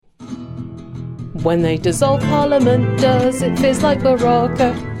When they dissolve Parliament, does it fizz like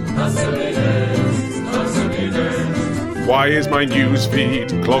Baraka? Why is my news feed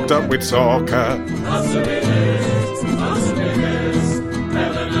clogged up with soccer?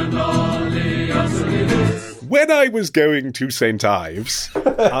 When I was going to St. Ives,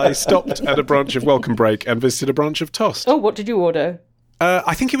 I stopped at a branch of Welcome Break and visited a branch of Tost. Oh, what did you order?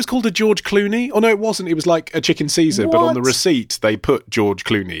 I think it was called a George Clooney. Oh, no, it wasn't. It was like a chicken Caesar, but on the receipt, they put George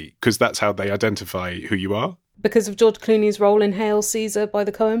Clooney, because that's how they identify who you are. Because of George Clooney's role in Hail Caesar by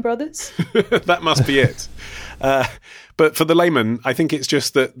the Coen brothers? That must be it. But for the layman, I think it's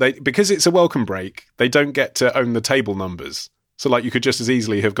just that because it's a Welcome Break, they don't get to own the table numbers. So, like, you could just as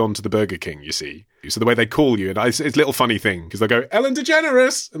easily have gone to the Burger King, you see. So the way they call you, and it's a little funny thing, because they'll go, Ellen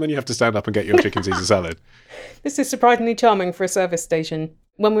DeGeneres, and then you have to stand up and get your chicken Caesar salad. This is surprisingly charming for a service station.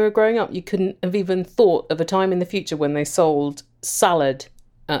 When we were growing up, you couldn't have even thought of a time in the future when they sold salad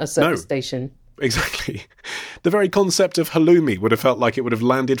at a service station. Exactly. The very concept of halloumi would have felt like it would have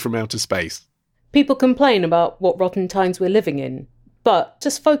landed from outer space. People complain about what rotten times we're living in, but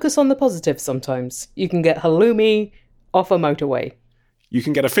just focus on the positive sometimes. You can get halloumi off a motorway. You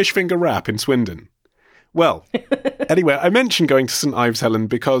can get a fish finger wrap in Swindon. Well, anyway, I mentioned going to St. Ives, Helen,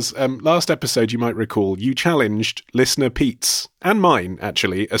 because last episode, you might recall, you challenged listener Pete's, and mine,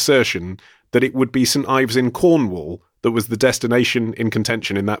 actually, assertion that it would be St. Ives in Cornwall that was the destination in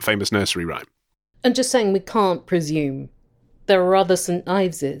contention in that famous nursery rhyme. And just saying, we can't presume. There are other St.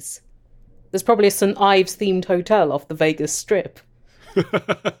 Iveses. There's probably a St. Ives-themed hotel off the Vegas Strip.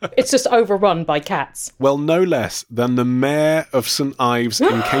 It's just overrun by cats. Well, no less than the mayor of St. Ives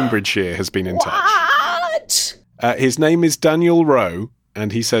in Cambridgeshire has been in touch. What? His name is Daniel Rowe,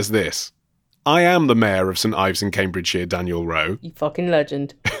 and he says this. I am the mayor of St. Ives in Cambridgeshire, Daniel Rowe. You fucking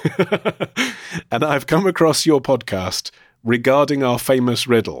legend. And I've come across your podcast regarding our famous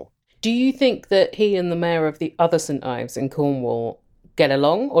riddle. Do you think that he and the mayor of the other St. Ives in Cornwall get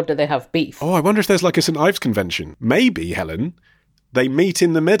along, or do they have beef? Oh, I wonder if there's like a St. Ives convention. Maybe, Helen, they meet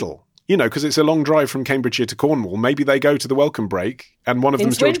in the middle. You know, because it's a long drive from Cambridgeshire to Cornwall. Maybe they go to the Welcome Break, and one of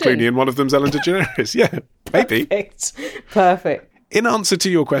them's George Clooney and one of them's Ellen DeGeneres. Yeah, maybe. Perfect. In answer to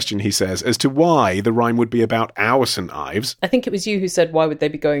your question, he says, as to why the rhyme would be about our St. Ives. I think it was you who said, why would they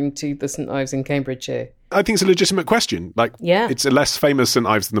be going to the St. Ives in Cambridgeshire? I think it's a legitimate question. Like, yeah. It's a less famous St.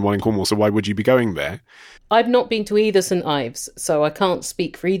 Ives than the one in Cornwall, so why would you be going there? I've not been to either St. Ives, so I can't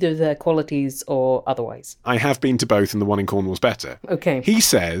speak for either of their qualities or otherwise. I have been to both, and the one in Cornwall's better. Okay. He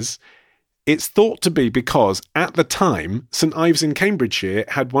says it's thought to be because, at the time, St. Ives in Cambridgeshire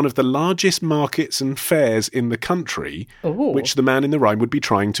had one of the largest markets and fairs in the country, which the man in the rhyme would be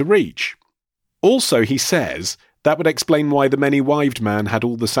trying to reach. Also, he says, that would explain why the many-wived man had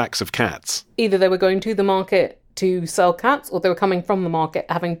all the sacks of cats. Either they were going to the market to sell cats, or they were coming from the market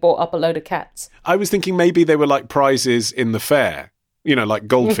having bought up a load of cats. I was thinking maybe they were like prizes in the fair. You know, like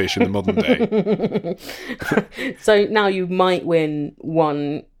goldfish in the modern day. So now you might win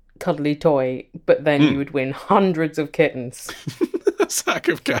one cuddly toy, but then you would win hundreds of kittens. A sack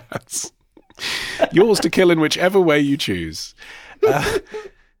of cats. Yours to kill in whichever way you choose.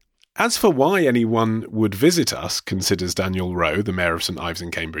 As for why anyone would visit us, considers Daniel Rowe, the mayor of St. Ives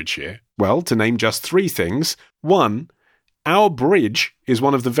in Cambridgeshire, well, to name just three things. One, our bridge is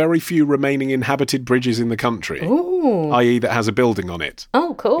one of the very few remaining inhabited bridges in the country, i.e. that has a building on it.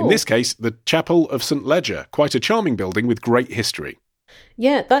 Oh, cool. In this case, the Chapel of St. Ledger, quite a charming building with great history.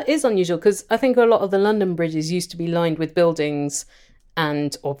 Yeah, that is unusual, because I think a lot of the London bridges used to be lined with buildings,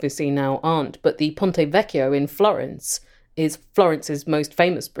 and obviously now aren't, but the Ponte Vecchio in Florence is Florence's most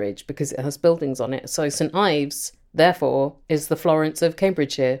famous bridge because it has buildings on it. So St. Ives, therefore, is the Florence of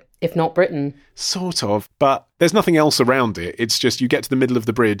Cambridgeshire, if not Britain. Sort of, but there's nothing else around it. It's just you get to the middle of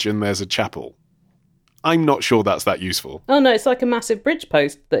the bridge and there's a chapel. I'm not sure that's that useful. Oh no, it's like a massive bridge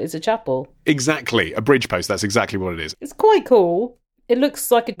post that is a chapel. Exactly, a bridge post, that's exactly what it is. It's quite cool. It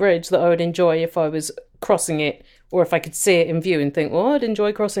looks like a bridge that I would enjoy if I was crossing it, or if I could see it in view and think, well, I'd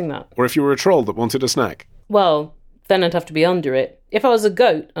enjoy crossing that. Or if you were a troll that wanted a snack. Well, then I'd have to be under it. If I was a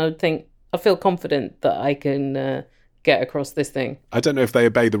goat, I would think, I feel confident that I can get across this thing. I don't know if they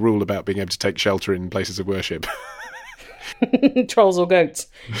obey the rule about being able to take shelter in places of worship. Trolls or goats?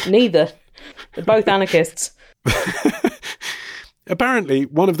 Neither. They're both anarchists. Apparently,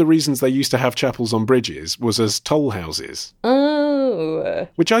 one of the reasons they used to have chapels on bridges was as toll houses. Oh.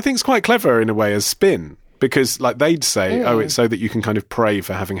 Which I think is quite clever in a way as spin. Because like they'd say, it's so that you can kind of pray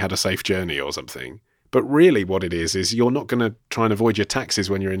for having had a safe journey or something. But really what it is you're not going to try and avoid your taxes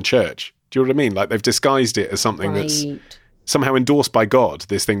when you're in church. Do you know what I mean? Like they've disguised it as something that's somehow endorsed by God,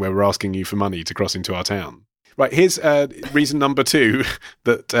 this thing where we're asking you for money to cross into our town. Right, here's reason number 2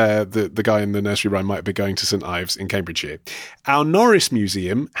 that the guy in the nursery rhyme might be going to St Ives in Cambridgeshire. Our Norris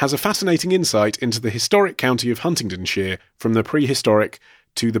Museum has a fascinating insight into the historic county of Huntingdonshire from the prehistoric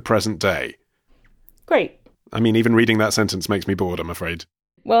to the present day. Great. I mean, even reading that sentence makes me bored, I'm afraid.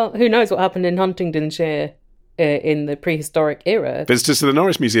 Well, who knows what happened in Huntingdonshire in the prehistoric era? Visitors to the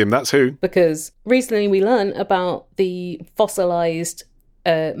Norris Museum, that's who. Because recently we learned about the fossilised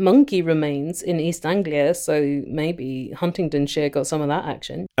monkey remains in East Anglia, so maybe Huntingdonshire got some of that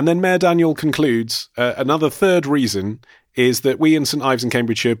action. And then Mayor Daniel concludes, another third reason is that we in St Ives and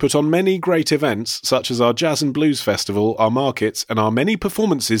Cambridgeshire put on many great events, such as our Jazz and Blues Festival, our markets, and our many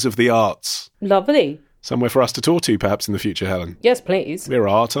performances of the arts. Lovely. Somewhere for us to tour to, perhaps, in the future, Helen. Yes, please. We're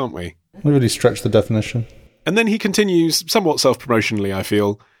art, aren't we? We really stretched the definition. And then he continues, somewhat self-promotionally, I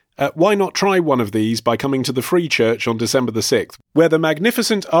feel, why not try one of these by coming to the Free Church on December the 6th, where the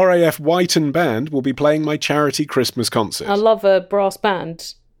magnificent RAF Whiten Band will be playing my charity Christmas concert. I love a brass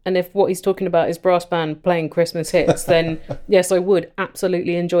band, and if what he's talking about is brass band playing Christmas hits, then yes, I would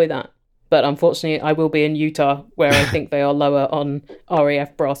absolutely enjoy that. But unfortunately, I will be in Utah, where I think they are lower on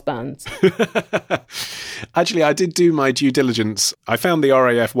RAF brass bands. Actually, I did do my due diligence. I found the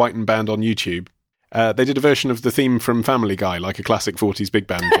RAF Whiten Band on YouTube. They did a version of the theme from Family Guy, like a classic 40s big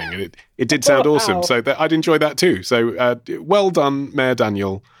band thing. And it did sound awesome, so I'd enjoy that too. So well done, Mayor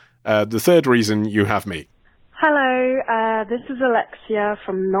Daniel. The third reason you have me. Hello, this is Alexia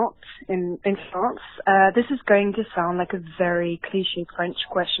from Nantes in France. This is going to sound like a very cliche French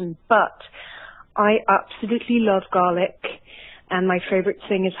question, but I absolutely love garlic, and my favorite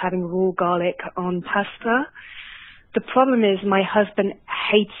thing is having raw garlic on pasta. The problem is my husband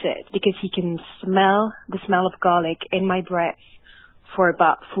hates it because he can smell the smell of garlic in my breath for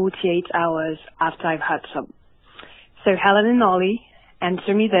about 48 hours after I've had some. So Helen and Ollie,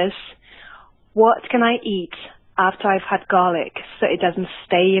 answer me this. What can I eat after I've had garlic so it doesn't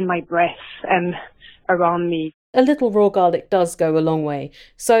stay in my breath and around me? A little raw garlic does go a long way.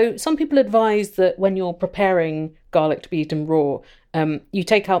 So some people advise that when you're preparing garlic to be eaten raw, you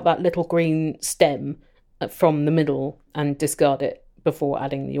take out that little green stem from the middle and discard it before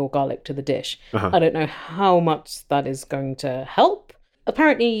adding your garlic to the dish. I don't know how much that is going to help.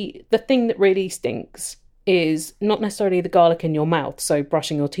 Apparently, the thing that really stinks is not necessarily the garlic in your mouth, so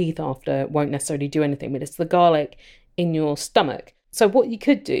brushing your teeth after won't necessarily do anything, but it's the garlic in your stomach. So what you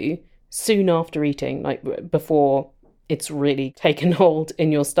could do soon after eating, like before it's really taken hold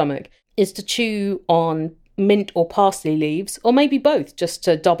in your stomach, is to chew on mint or parsley leaves, or maybe both, just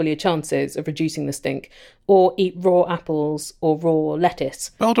to double your chances of reducing the stink, or eat raw apples or raw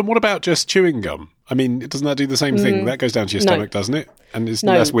lettuce. Eldon, what about just chewing gum? I mean, doesn't that do the same thing? That goes down to your stomach, doesn't it? And it's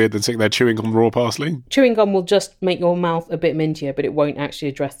less weird than sitting there chewing on raw parsley? Chewing gum will just make your mouth a bit mintier, but it won't actually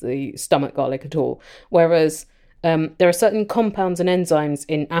address the stomach garlic at all. Whereas there are certain compounds and enzymes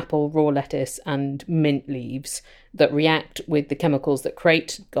in apple, raw lettuce and mint leaves that react with the chemicals that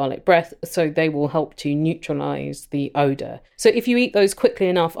create garlic breath, so they will help to neutralise the odour. So if you eat those quickly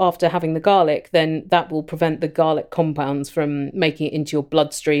enough after having the garlic, then that will prevent the garlic compounds from making it into your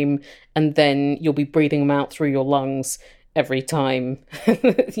bloodstream, and then you'll be breathing them out through your lungs every time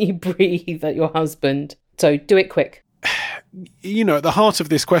you breathe at your husband. So do it quick. You know, at the heart of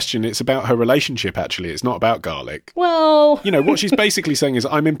this question, it's about her relationship, actually. It's not about garlic. Well... You know, what she's basically saying is,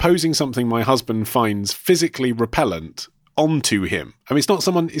 I'm imposing something my husband finds physically repellent onto him. I mean, it's not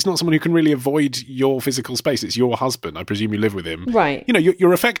someone who can really avoid your physical space. It's your husband. I presume you live with him. Right. You know,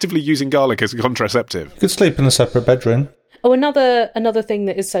 you're effectively using garlic as a contraceptive. You could sleep in a separate bedroom. Oh, another thing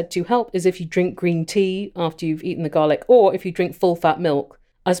that is said to help is if you drink green tea after you've eaten the garlic, or if you drink full-fat milk.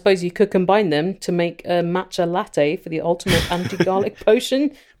 I suppose you could combine them to make a matcha latte for the ultimate anti-garlic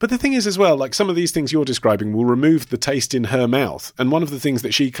potion. But the thing is as well, like some of these things you're describing will remove the taste in her mouth. And one of the things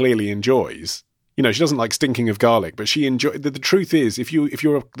that she clearly enjoys, you know, she doesn't like stinking of garlic, but she the truth is, if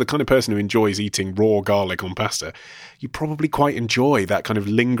you're the kind of person who enjoys eating raw garlic on pasta, you probably quite enjoy that kind of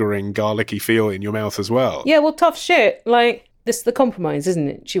lingering garlicky feel in your mouth as well. Yeah, well, tough shit. Like, this is the compromise, isn't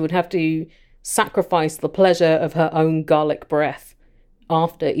it? She would have to sacrifice the pleasure of her own garlic breath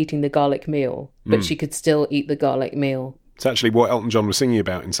after eating the garlic meal, but she could still eat the garlic meal. It's actually what Elton John was singing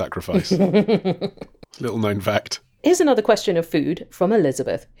about in Sacrifice. Little known fact. Here's another question of food from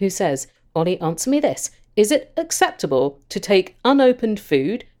Elizabeth, who says, Ollie, answer me this. Is it acceptable to take unopened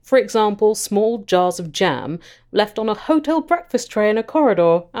food, for example, small jars of jam, left on a hotel breakfast tray in a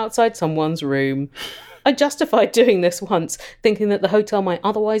corridor outside someone's room? I justified doing this once, thinking that the hotel might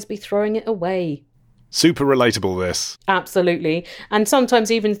otherwise be throwing it away. Super relatable, this. Absolutely. And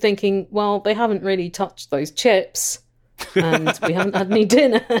sometimes even thinking, well, they haven't really touched those chips. and we haven't had any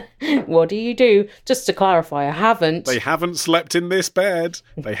dinner. What do you do? Just to clarify, I haven't. They haven't slept in this bed.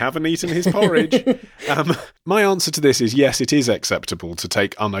 They haven't eaten his porridge. My answer to this is yes, it is acceptable to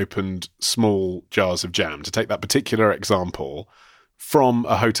take unopened small jars of jam, to take that particular example from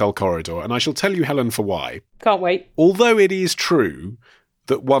a hotel corridor. And I shall tell you, Helen, for why. Can't wait. Although it is true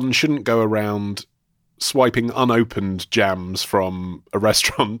that one shouldn't go around swiping unopened jams from a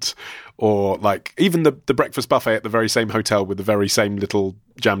restaurant, or like even the breakfast buffet at the very same hotel with the very same little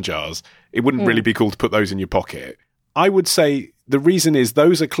jam jars, it wouldn't really be cool to put those in your pocket. I would say the reason is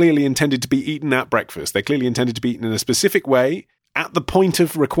those are clearly intended to be eaten at breakfast. They're clearly intended to be eaten in a specific way at the point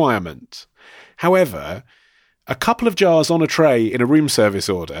of requirement. However, a couple of jars on a tray in a room service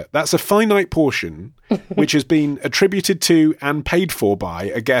order, that's a finite portion which has been attributed to and paid for by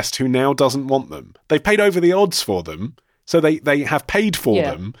a guest who now doesn't want them. They've paid over the odds for them, so they have paid for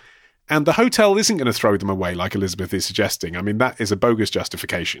them, and the hotel isn't going to throw them away like Elizabeth is suggesting. I mean, that is a bogus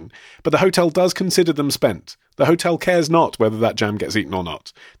justification. But the hotel does consider them spent. The hotel cares not whether that jam gets eaten or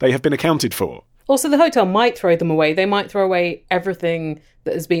not. They have been accounted for. Also, the hotel might throw them away. They might throw away everything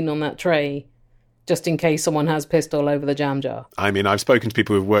that has been on that tray, just in case someone has pissed all over the jam jar. I mean, I've spoken to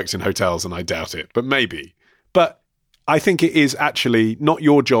people who've worked in hotels and I doubt it, but maybe. But I think it is actually not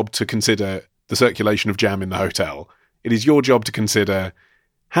your job to consider the circulation of jam in the hotel. It is your job to consider,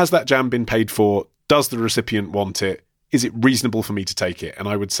 has that jam been paid for? Does the recipient want it? Is it reasonable for me to take it? And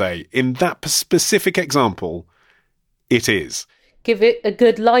I would say, in that specific example, it is. Give it a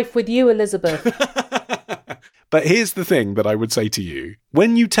good life with you, Elizabeth. But here's the thing that I would say to you.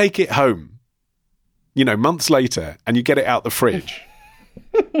 When you take it home, you know, months later, and you get it out the fridge,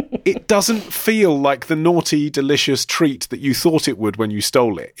 it doesn't feel like the naughty, delicious treat that you thought it would when you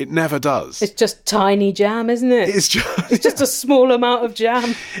stole it. It never does. It's just tiny jam, isn't it? It's just a small amount of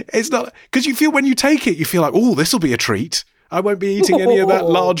jam. It's not, because you feel when you take it, you feel like, oh, this will be a treat. I won't be eating any of that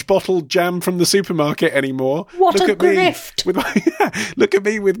large bottled jam from the supermarket anymore. What a grift. Look at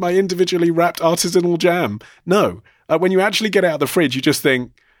me with my individually wrapped artisanal jam. No, when you actually get it out of the fridge, you just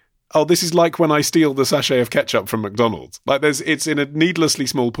think, oh, this is like when I steal the sachet of ketchup from McDonald's. Like it's in a needlessly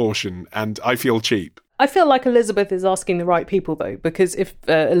small portion, and I feel cheap. I feel like Elizabeth is asking the right people, though, because if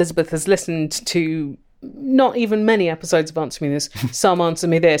Elizabeth has listened to not even many episodes of Answer Me This, some Answer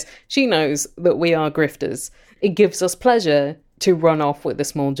Me This, she knows that we are grifters. It gives us pleasure to run off with a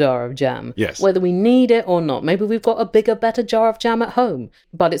small jar of jam. Yes. Whether we need it or not. Maybe we've got a bigger, better jar of jam at home,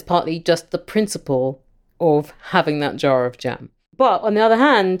 but it's partly just the principle of having that jar of jam. But on the other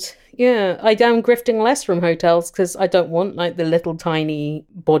hand, yeah, I am grifting less from hotels because I don't want like the little tiny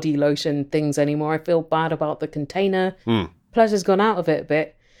body lotion things anymore. I feel bad about the container. Pleasure's gone out of it a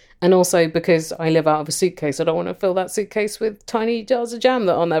bit. And also because I live out of a suitcase, I don't want to fill that suitcase with tiny jars of jam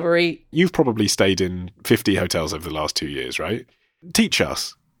that I'll never eat. You've probably stayed in 50 hotels over the last 2 years, right? Teach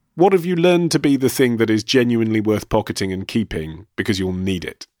us. What have you learned to be the thing that is genuinely worth pocketing and keeping because you'll need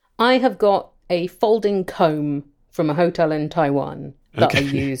it? I have got a folding comb from a hotel in Taiwan that I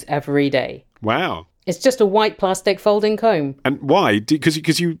use every day. Wow. It's just a white plastic folding comb. And why?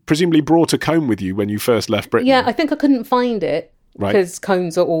 Because you presumably brought a comb with you when you first left Britain. Yeah, I think I couldn't find it. Right. Because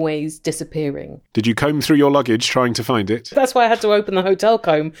combs are always disappearing. Did you comb through your luggage trying to find it? That's why I had to open the hotel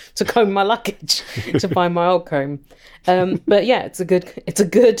comb to comb my luggage to find my old comb. But yeah, it's a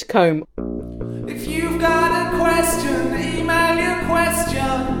good comb. If you've got a question, email your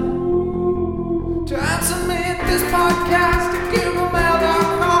question to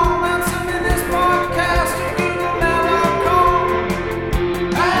answermethispodcast@googlemail.com.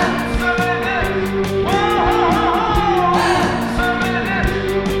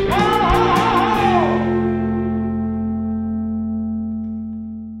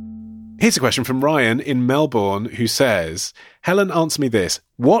 Here's a question from Ryan in Melbourne who says, Helen, answer me this.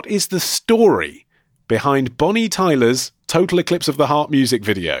 What is the story behind Bonnie Tyler's Total Eclipse of the Heart music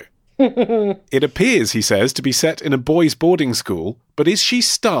video? It appears, he says, to be set in a boys' boarding school, but is she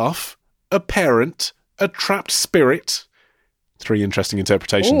staff, a parent, a trapped spirit? 3 interesting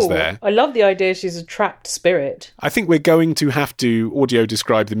interpretations there. I love the idea she's a trapped spirit. I think we're going to have to audio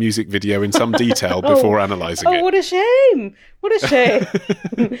describe the music video in some detail before analysing it. Oh, what a shame. What a shame.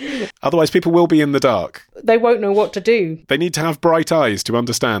 Otherwise, people will be in the dark. They won't know what to do. They need to have bright eyes to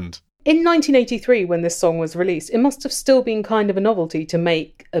understand. In 1983, when this song was released, it must have still been kind of a novelty to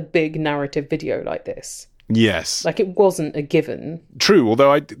make a big narrative video like this. Yes. Like, it wasn't a given. True,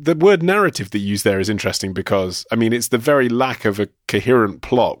 although the word narrative that you use there is interesting because, I mean, it's the very lack of a coherent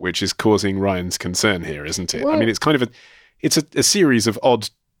plot which is causing Ryan's concern here, isn't it? Well, I mean, it's kind of it's a series of odd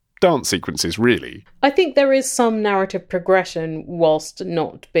dance sequences, really. I think there is some narrative progression whilst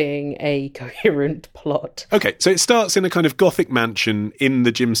not being a coherent plot. Okay, so it starts in a kind of Gothic mansion in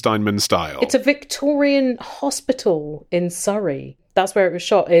the Jim Steinman style. It's a Victorian hospital in Surrey. That's where it was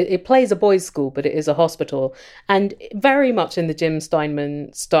shot. It plays a boys' school, but it is a hospital. And very much in the Jim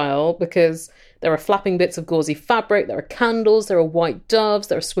Steinman style, because there are flapping bits of gauzy fabric, there are candles, there are white doves,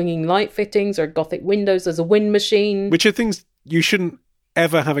 there are swinging light fittings, there are Gothic windows, there's a wind machine. Which are things you shouldn't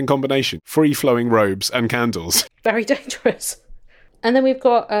ever have in combination. Free-flowing robes and candles. Very dangerous. And then we've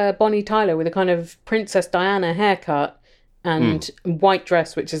got Bonnie Tyler with a kind of Princess Diana haircut and white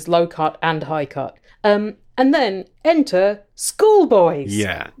dress, which is low cut and high cut. And then enter schoolboys.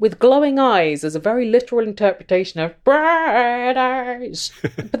 Yeah. With glowing eyes as a very literal interpretation of bright eyes.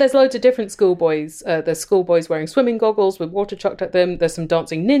 But there's loads of different schoolboys. There's schoolboys wearing swimming goggles with water chucked at them. There's some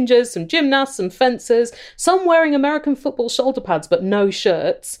dancing ninjas, some gymnasts, some fencers. Some wearing American football shoulder pads but no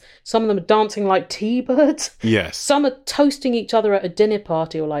shirts. Some of them are dancing like T-birds. Yes. Some are toasting each other at a dinner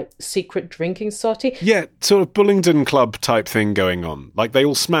party or like secret drinking society. Yeah, sort of Bullingdon Club type thing going on. Like they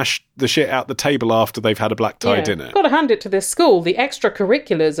all smash the shit out the table after they've had a black tie dinner. Got to hand it to this school. The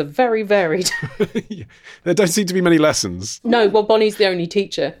extracurriculars are very varied. There don't seem to be many lessons. No, well, Bonnie's the only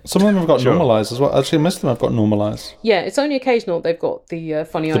teacher. Some of them have got Sure. normalised as well. Actually, most of them have got normalised. Yeah, it's only occasional they've got the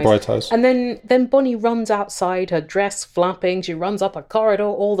funny eyes. The bright eyes. And then Bonnie runs outside, her dress flapping. She runs up a corridor.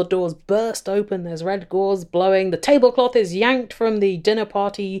 All the doors burst open. There's red gauze blowing. The tablecloth is yanked from the dinner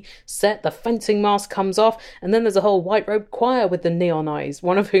party set. The fencing mask comes off. And then there's a whole white-robed choir with the neon eyes,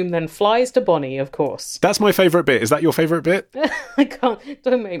 one of whom then flies to Bonnie, of course. That's my favourite bit. Is that your favourite bit? I can't.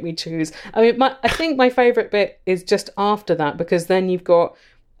 Don't make me choose. I mean, I think my favourite bit is just after that, because then you've got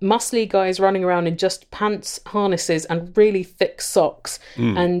muscly guys running around in just pants, harnesses, and really thick socks,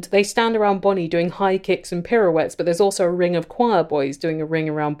 and they stand around Bonnie doing high kicks and pirouettes. But there's also a ring of choir boys doing a ring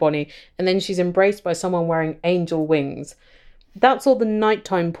around Bonnie, and then she's embraced by someone wearing angel wings. That's all the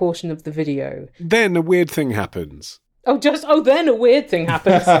nighttime portion of the video. Then a weird thing happens. Then a weird thing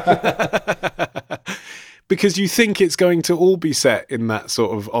happens. Because you think it's going to all be set in that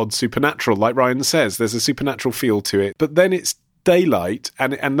sort of odd supernatural, like Ryan says, there's a supernatural feel to it. But then it's daylight,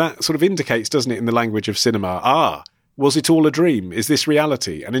 and that sort of indicates, doesn't it, in the language of cinema, was it all a dream? Is this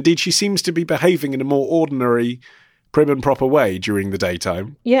reality? And indeed, she seems to be behaving in a more ordinary, prim and proper way during the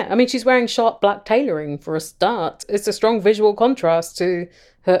daytime. Yeah, I mean, she's wearing sharp black tailoring for a start. It's a strong visual contrast to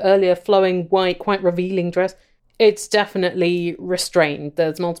her earlier flowing white, quite revealing dress. It's definitely restrained.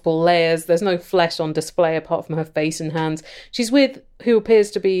 There's multiple layers. There's no flesh on display apart from her face and hands. She's with who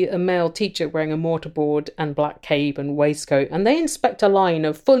appears to be a male teacher wearing a mortarboard and black cape and waistcoat, and they inspect a line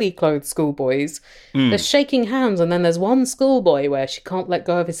of fully clothed schoolboys. They're shaking hands, and then there's one schoolboy where she can't let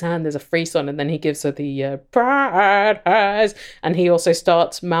go of his hand. There's a frisson, and then he gives her the bright eyes, and he also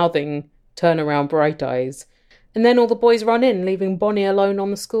starts mouthing turn around bright eyes. And then all the boys run in, leaving Bonnie alone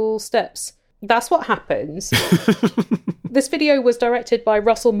on the school steps. That's what happens. This video was directed by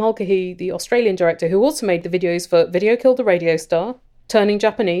Russell Mulcahy, the Australian director, who also made the videos for Video Killed a Radio Star, Turning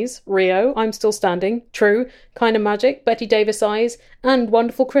Japanese, Rio, I'm Still Standing, True, Kinda Magic, Betty Davis Eyes, and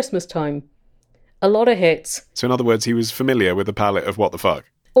Wonderful Christmas Time. A lot of hits. So in other words, he was familiar with the palette of what the fuck.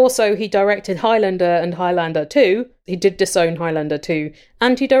 Also, he directed Highlander and Highlander 2. He did disown Highlander 2.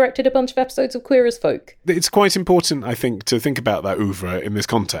 And he directed a bunch of episodes of Queer as Folk. It's quite important, I think, to think about that oeuvre in this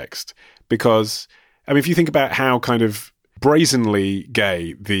context. Because, I mean, if you think about how kind of brazenly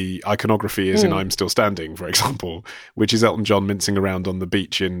gay the iconography is in I'm Still Standing, for example, which is Elton John mincing around on the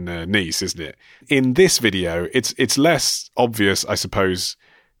beach in Nice, isn't it? In this video, it's less obvious, I suppose,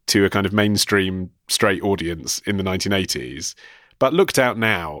 to a kind of mainstream straight audience in the 1980s. But looked out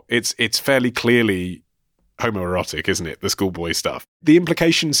now, it's fairly clearly homoerotic, isn't it? The schoolboy stuff. The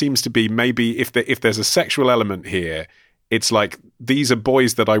implication seems to be maybe if there's a sexual element here, it's like, these are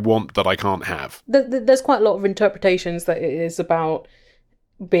boys that I want that I can't have. There's quite a lot of interpretations that it is about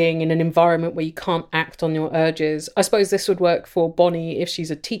being in an environment where you can't act on your urges. I suppose this would work for Bonnie if she's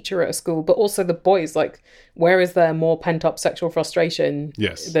a teacher at a school, but also the boys, like, where is there more pent-up sexual frustration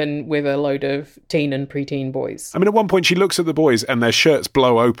than with a load of teen and preteen boys? I mean, at one point she looks at the boys and their shirts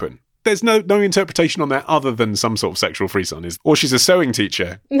blow open. There's no interpretation on that other than some sort of sexual frisson. Or she's a sewing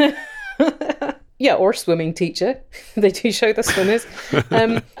teacher. Yeah, or swimming teacher. They do show the swimmers.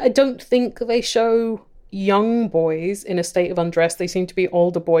 I don't think they show young boys in a state of undress. They seem to be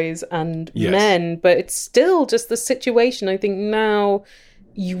older boys and men, but it's still just the situation. I think now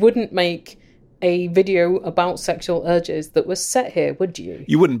you wouldn't make a video about sexual urges that was set here, would you?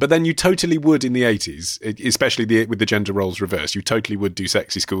 You wouldn't, but then you totally would in the 80s, especially with the gender roles reversed. You totally would do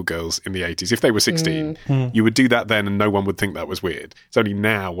sexy schoolgirls in the 80s. If they were 16, you would do that then and no one would think that was weird. It's only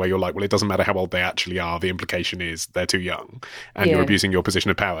now where you're like, well, it doesn't matter how old they actually are. The implication is they're too young and you're abusing your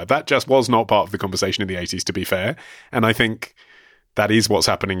position of power. That just was not part of the conversation in the 80s, to be fair. And I think that is what's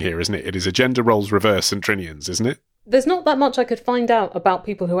happening here, isn't it? It is a gender roles reverse St. Trinian's, isn't it? There's not that much I could find out about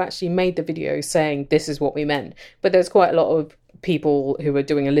people who actually made the video saying this is what we meant. But there's quite a lot of people who were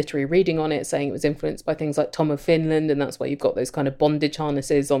doing a literary reading on it, saying it was influenced by things like Tom of Finland, and that's why you've got those kind of bondage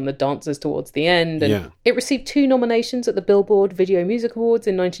harnesses on the dancers towards the end. And it received 2 nominations at the Billboard Video Music Awards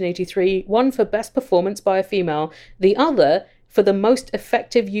in 1983, one for Best Performance by a Female, the other for the Most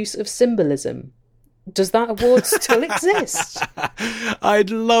Effective Use of Symbolism. Does that award still exist?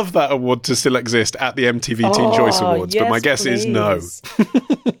 I'd love that award to still exist at the MTV Teen Choice Awards, but my guess is no.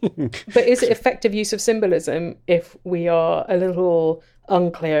 But is it effective use of symbolism if we are a little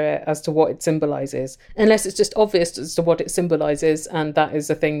unclear as to what it symbolises? Unless it's just obvious as to what it symbolises, and that is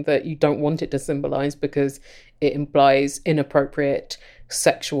a thing that you don't want it to symbolise because it implies inappropriate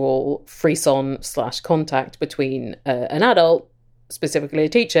sexual frisson/contact between an adult, specifically a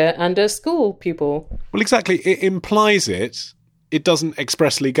teacher, and a school pupil. Well, exactly. It implies it. It doesn't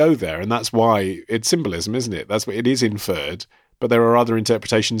expressly go there, and that's why it's symbolism, isn't it? That's what it is inferred. But there are other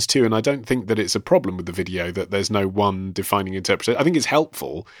interpretations too, and I don't think that it's a problem with the video that there's no one defining interpretation. I think it's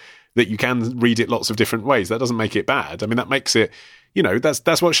helpful that you can read it lots of different ways. That doesn't make it bad. I mean, that makes it,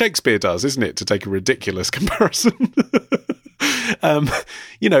 that's what Shakespeare does, isn't it? To take a ridiculous comparison.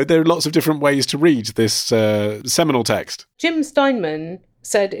 There are lots of different ways to read this seminal text. Jim Steinman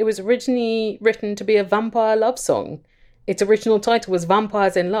said it was originally written to be a vampire love song. Its original title was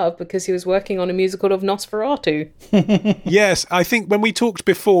Vampires in Love because he was working on a musical of Nosferatu. Yes, I think when we talked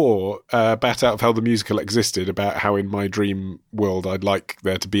before, Bat Out of Hell the musical existed, about how in my dream world I'd like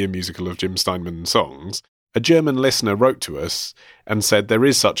there to be a musical of Jim Steinman songs, a German listener wrote to us and said there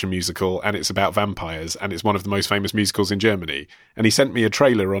is such a musical and it's about vampires and it's one of the most famous musicals in Germany. And he sent me a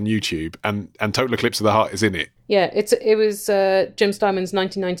trailer on YouTube and Total Eclipse of the Heart is in it. Yeah, it was Jim Steinman's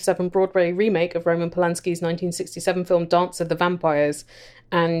 1997 Broadway remake of Roman Polanski's 1967 film Dance of the Vampires.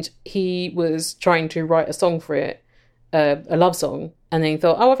 And he was trying to write a song for it, a love song. And then he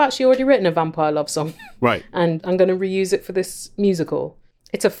thought, I've actually already written a vampire love song. Right. And I'm going to reuse it for this musical.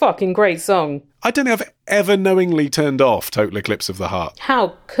 It's a fucking great song. I don't think I've ever knowingly turned off Total Eclipse of the Heart.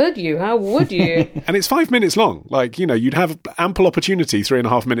 How could you? How would you? And it's 5 minutes long. You'd have ample opportunity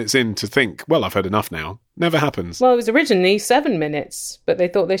 3.5 minutes in to think, well, I've heard enough now. Never happens. Well, it was originally 7 minutes, but they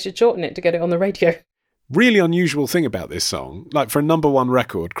thought they should shorten it to get it on the radio. Really unusual thing about this song, like for a number 1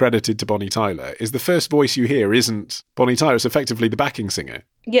 record credited to Bonnie Tyler, is the first voice you hear isn't Bonnie Tyler, it's effectively the backing singer.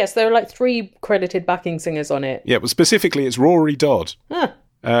 Yes, there are like 3 credited backing singers on it. Yeah, well, specifically it's Rory Dodd, Ah.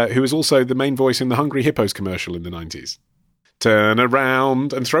 who was also the main voice in the Hungry Hippos commercial in the 90s. Turn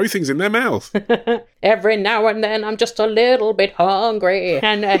around and throw things in their mouth. Every now and then I'm just a little bit hungry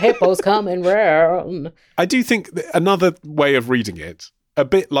and a hippo's coming round. I do think that another way of reading it, a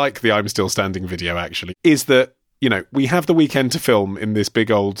bit like the I'm Still Standing video actually, is that, we have the weekend to film in this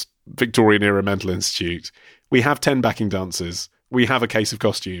big old Victorian-era mental institute. We have 10 backing dancers. We have a case of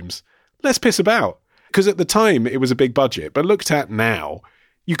costumes. Let's piss about. Because at the time, it was a big budget. But looked at now,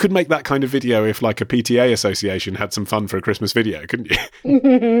 you could make that kind of video if, like, a PTA association had some fun for a Christmas video, couldn't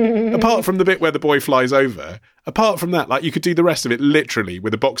you? Apart from the bit where the boy flies over, apart from that, like, you could do the rest of it literally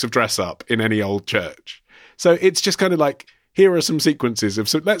with a box of dress up in any old church. So it's just kind of like, here are some sequences of,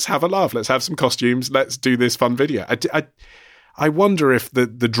 so let's have a laugh, let's have some costumes, let's do this fun video. I wonder if the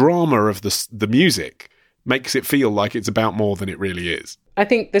drama of the music makes it feel like it's about more than it really is. I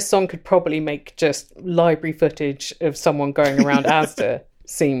think this song could probably make just library footage of someone going around Asda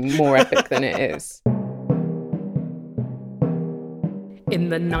seem more epic than it is. In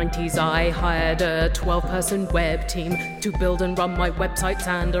the 90s, I hired a 12-person web team to build and run my websites,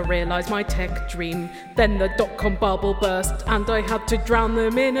 and I realised my tech dream. Then the dot-com bubble burst, and I had to drown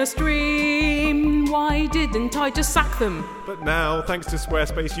them in a stream. Why didn't I just sack them? But now, thanks to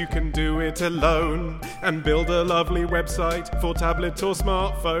Squarespace, you can do it alone and build a lovely website for tablet or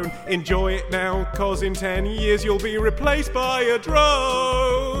smartphone. Enjoy it now, cause in 10 years you'll be replaced by a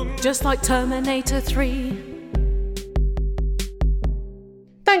drone. Just like Terminator 3.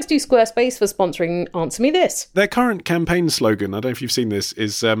 Thanks to Squarespace for sponsoring Answer Me This. Their current campaign slogan, I don't know if you've seen this,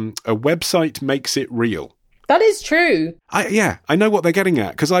 is a website makes it real. That is true. I know what they're getting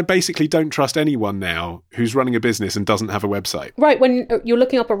at, because I basically don't trust anyone now who's running a business and doesn't have a website. Right, when you're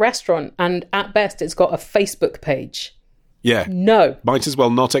looking up a restaurant and at best it's got a Facebook page. Yeah. No. Might as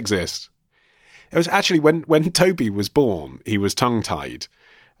well not exist. It was actually when Toby was born, he was tongue-tied,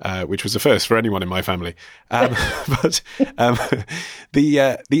 which was a first for anyone in my family. But the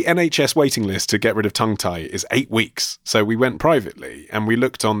NHS waiting list to get rid of tongue tie is 8 weeks. So we went privately and we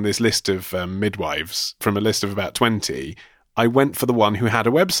looked on this list of midwives from a list of about 20. I went for the one who had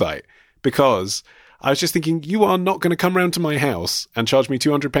a website because I was just thinking, you are not going to come round to my house and charge me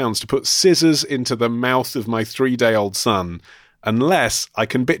 £200 to put scissors into the mouth of my 3-day-old son unless I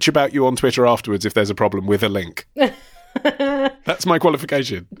can bitch about you on Twitter afterwards if there's a problem with a link. That's my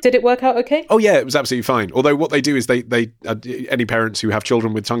qualification. Did it work out okay? Oh yeah, it was absolutely fine. Although what they do is they any parents who have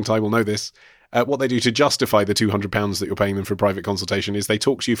children with tongue tie will know this. What they do to justify the £200 that you're paying them for a private consultation is they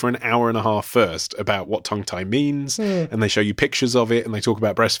talk to you for an hour and a half first about what tongue tie means, and they show you pictures of it, and they talk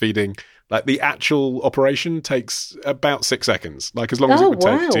about breastfeeding. Like the actual operation takes about 6 seconds, like as long as it would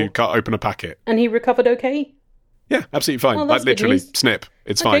take to cut open a packet. And he recovered okay? Yeah, absolutely fine. Oh, like literally, snip.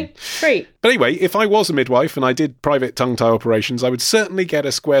 It's fine. Great. But anyway, if I was a midwife and I did private tongue tie operations, I would certainly get a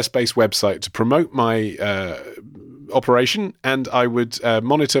Squarespace website to promote my operation, and I would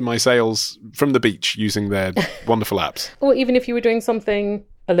monitor my sales from the beach using their wonderful apps. Or even if you were doing something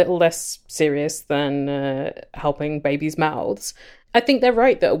a little less serious than helping babies' mouths, I think they're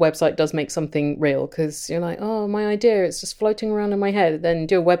right that a website does make something real, because you're like, oh, my idea, it's just floating around in my head. Then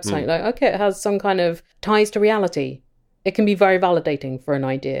do a website, like, okay, it has some kind of ties to reality. It can be very validating for an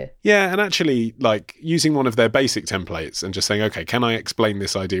idea. Yeah, and actually, like, using one of their basic templates and just saying, okay, can I explain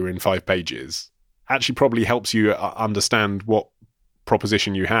this idea in 5 pages, actually probably helps you understand what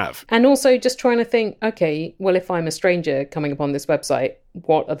proposition you have. And also just trying to think, okay, well, if I'm a stranger coming upon this website,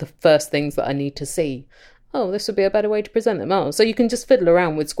 what are the first things that I need to see? Oh, this would be a better way to present them. Oh, so you can just fiddle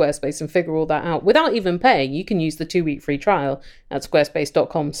around with Squarespace and figure all that out without even paying. You can use the 2-week free trial at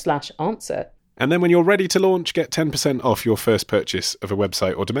squarespace.com/answer. And then when you're ready to launch, get 10% off your first purchase of a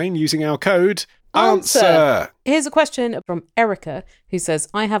website or domain using our code ANSWER. Here's a question from Erica, who says,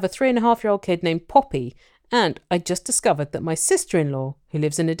 I have a 3.5-year-old kid named Poppy, and I just discovered that my sister-in-law, who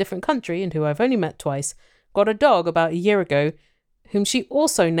lives in a different country and who I've only met twice, got a dog about a year ago, whom she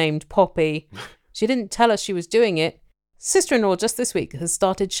also named Poppy. She didn't tell us she was doing it. Sister-in-law just this week has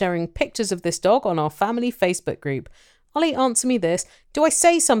started sharing pictures of this dog on our family Facebook group. Ollie, answer me this. Do I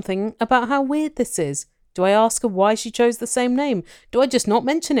say something about how weird this is? Do I ask her why she chose the same name? Do I just not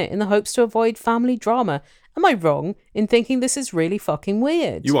mention it in the hopes to avoid family drama? Am I wrong in thinking this is really fucking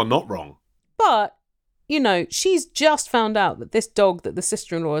weird? You are not wrong. But, you know, she's just found out that this dog that the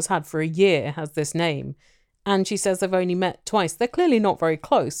sister-in-law has had for a year has this name. And she says they've only met twice. They're clearly not very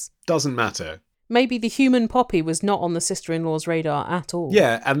close. Doesn't matter. Maybe the human Poppy was not on the sister-in-law's radar at all.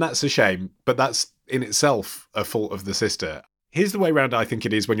 Yeah, and that's a shame, but that's in itself a fault of the sister. Here's the way round I think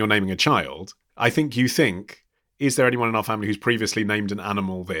it is when you're naming a child. I think you think, is there anyone in our family who's previously named an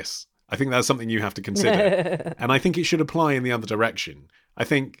animal this? I think that's something you have to consider. And I think it should apply in the other direction. I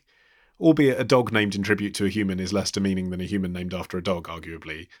think, albeit a dog named in tribute to a human is less demeaning than a human named after a dog,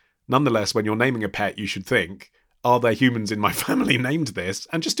 arguably. Nonetheless, when you're naming a pet, you should think, are there humans in my family named this?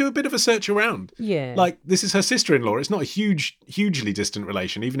 And just do a bit of a search around. Yeah. Like, this is her sister-in-law. It's not a hugely distant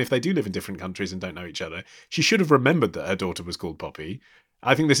relation, even if they do live in different countries and don't know each other. She should have remembered that her daughter was called Poppy.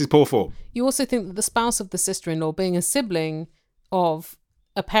 I think this is poor form. You also think that the spouse of the sister-in-law, being a sibling of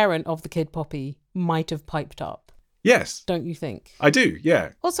a parent of the kid Poppy, might have piped up. Yes. Don't you think? I do,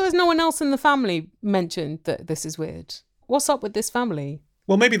 yeah. Also, has no one else in the family mentioned that this is weird? What's up with this family?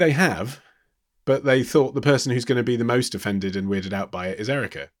 Well, maybe they have. But they thought the person who's going to be the most offended and weirded out by it is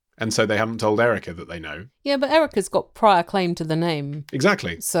Erica. And so they haven't told Erica that they know. Yeah, but Erica's got prior claim to the name.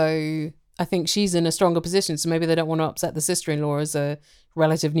 Exactly. So I think she's in a stronger position, so maybe they don't want to upset the sister-in-law as a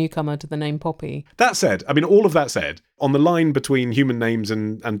relative newcomer to the name Poppy. That said, I mean, all of that said, on the line between human names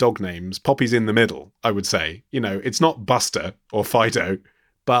and dog names, Poppy's in the middle, I would say. You know, it's not Buster or Fido,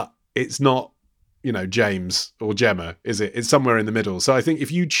 but it's not, you know, James or Gemma, is it? It's somewhere in the middle. So I think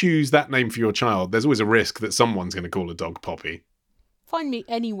if you choose that name for your child, there's always a risk that someone's going to call a dog Poppy. Find me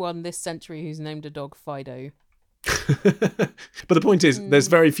anyone this century who's named a dog Fido. But the point is, there's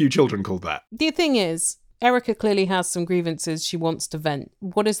very few children called that. The thing is, Erica clearly has some grievances she wants to vent.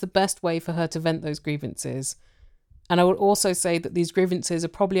 What is the best way for her to vent those grievances? And I would also say that these grievances are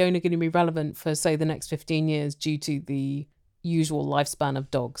probably only going to be relevant for, say, the next 15 years due to the usual lifespan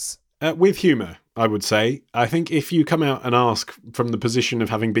of dogs. With humour, I would say. I think if you come out and ask from the position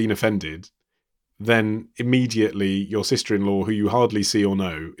of having been offended, then immediately your sister-in-law, who you hardly see or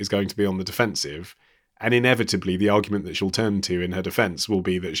know, is going to be on the defensive. And inevitably, the argument that she'll turn to in her defence will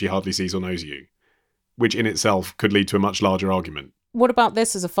be that she hardly sees or knows you, which in itself could lead to a much larger argument. What about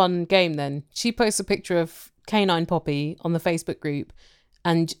this as a fun game then? She posts a picture of canine Poppy on the Facebook group,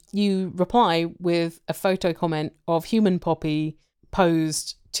 And you reply with a photo comment of human Poppy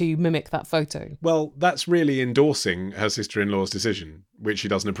posed to mimic that photo. Well, that's really endorsing her sister-in-law's decision, which she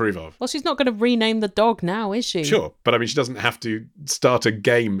doesn't approve of. Well, she's not going to rename the dog now, is she? Sure, but I mean, she doesn't have to start a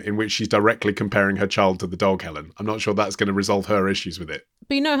game in which she's directly comparing her child to the dog, Helen. I'm not sure that's going to resolve her issues with it.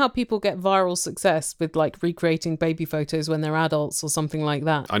 But you know how people get viral success with like recreating baby photos when they're adults or something like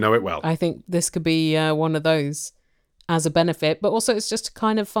that? I know it well. I think this could be one of those as a benefit, but also it's just a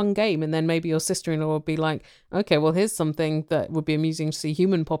kind of fun game. And then maybe your sister-in-law will be like, okay, well, here's something that would be amusing to see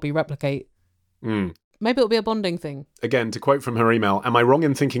human Poppy replicate. Mm. Maybe it'll be a bonding thing. Again, to quote from her email, am I wrong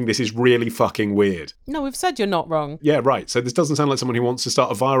in thinking this is really fucking weird? No, we've said you're not wrong. Yeah, right. So this doesn't sound like someone who wants to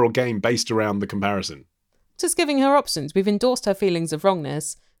start a viral game based around the comparison. Just giving her options. We've endorsed her feelings of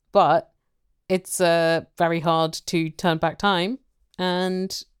wrongness, but it's very hard to turn back time,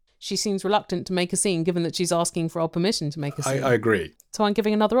 and she seems reluctant to make a scene given that she's asking for our permission to make a scene. I agree. So I'm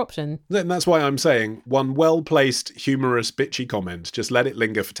giving another option. Then that's why I'm saying one well-placed, humorous, bitchy comment, just let it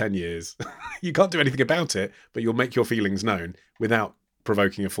linger for 10 years. You can't do anything about it, but you'll make your feelings known without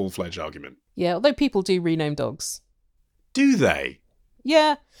provoking a full-fledged argument. Yeah, although people do rename dogs. Do they?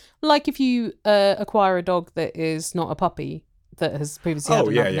 Yeah, like if you acquire a dog that is not a puppy, that has previously had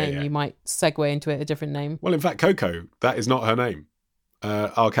another name, you might segue into it a different name. Well, in fact, Coco, that is not her name.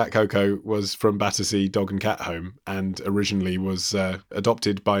 Our cat Coco was from Battersea Dog and Cat Home and originally was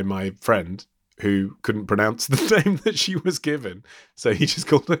adopted by my friend who couldn't pronounce the name that she was given. So he just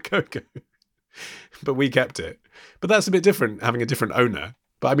called her Coco. But we kept it. But that's a bit different, having a different owner.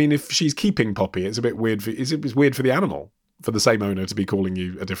 But I mean, if she's keeping Poppy, it's a bit weird. It's weird for the animal, for the same owner to be calling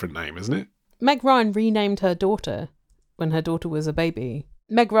you a different name, isn't it? Meg Ryan renamed her daughter when her daughter was a baby.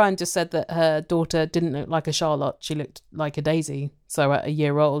 Meg Ryan just said that her daughter didn't look like a Charlotte, she looked like a Daisy. So at a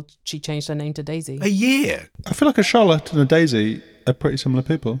year old, she changed her name to Daisy. A year? I feel like a Charlotte and a Daisy are pretty similar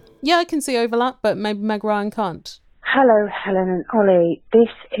people. Yeah, I can see overlap, but maybe Meg Ryan can't. Hello, Helen and Ollie. This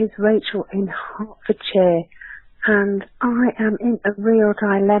is Rachel in Hertfordshire, and I am in a real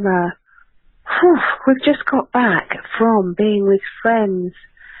dilemma. We've just got back from being with friends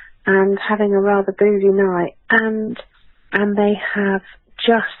and having a rather boozy night, and they have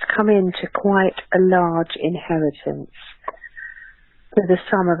just come into quite a large inheritance with a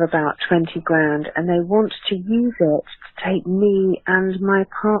sum of about 20 grand, and they want to use it to take me and my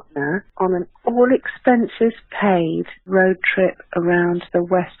partner on an all-expenses paid road trip around the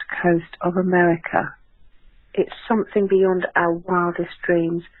west coast of America. It's something beyond our wildest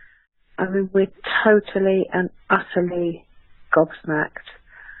dreams. I mean, we're totally and utterly gobsmacked,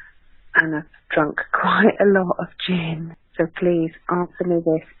 and I've drunk quite a lot of gin. So please answer me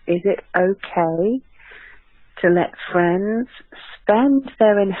this. Is it okay to let friends spend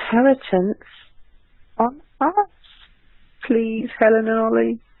their inheritance on us? Please, Helen and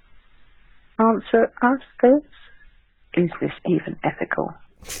Ollie, answer us this. Is this even ethical?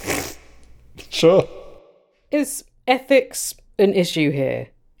 Sure. Is ethics an issue here?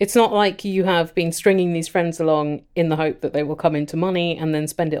 It's not like you have been stringing these friends along in the hope that they will come into money and then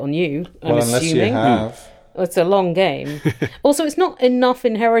spend it on you, I'm Well, unless assuming. you have. It's a long game. Also, it's not enough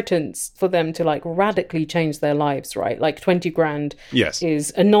inheritance for them to like radically change their lives, right? Like 20 grand Yes.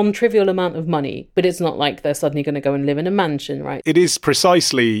 is a non-trivial amount of money, but it's not like they're suddenly going to go and live in a mansion, right? It is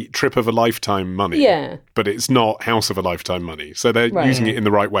precisely trip of a lifetime money. Yeah. But it's not house of a lifetime money. So they're Right. using it in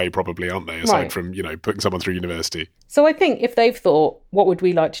the right way, probably, aren't they? Aside Right. from, putting someone through university. So I think if they've thought, what would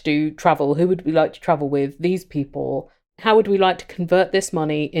we like to do? Travel. Who would we like to travel with? These people. How would we like to convert this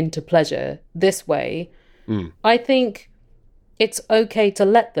money into pleasure this way? I think it's okay to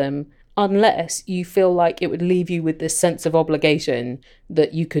let them, unless you feel like it would leave you with this sense of obligation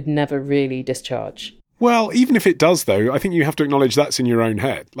that you could never really discharge. Well, even if it does, though, I think you have to acknowledge that's in your own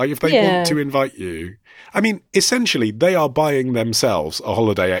head. Like, if they Yeah. want to invite you... I mean, essentially, they are buying themselves a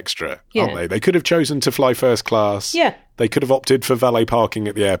holiday extra, aren't Yeah. they? They could have chosen to fly first class. Yeah. They could have opted for valet parking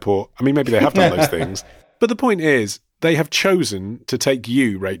at the airport. I mean, maybe they have done those things. But the point is, they have chosen to take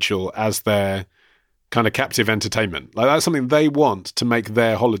you, Rachel, as their kind of captive entertainment. Like, that's something they want to make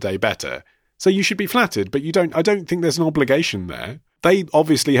their holiday better. So you should be flattered, but I don't think there's an obligation there. They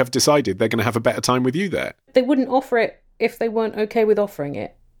obviously have decided they're going to have a better time with you there. They wouldn't offer it if they weren't okay with offering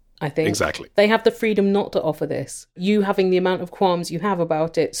it, I think. Exactly. They have the freedom not to offer this. You having the amount of qualms you have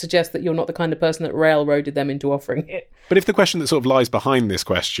about it suggests that you're not the kind of person that railroaded them into offering it. But if the question that sort of lies behind this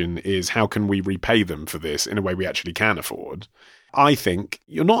question is how can we repay them for this in a way we actually can afford, I think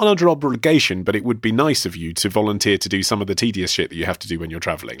you're not under obligation, but it would be nice of you to volunteer to do some of the tedious shit that you have to do when you're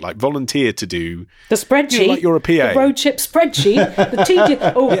travelling. Like volunteer to do the spreadsheet, like you're a PA. the road trip spreadsheet, the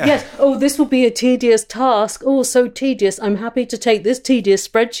tedious. Oh yes, oh this will be a tedious task. Oh, so tedious. I'm happy to take this tedious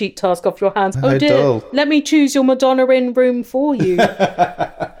spreadsheet task off your hands. Oh How dear, dull. let me choose your Madonna in room for you.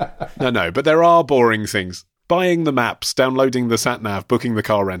 No, but there are boring things. Buying the maps, downloading the sat-nav, booking the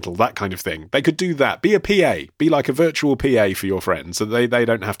car rental, that kind of thing. They could do that. Be a PA. Be like a virtual PA for your friends so they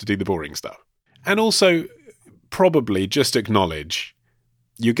don't have to do the boring stuff. And also, probably just acknowledge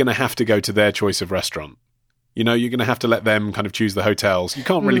you're going to have to go to their choice of restaurant. You know, you're going to have to let them kind of choose the hotels. You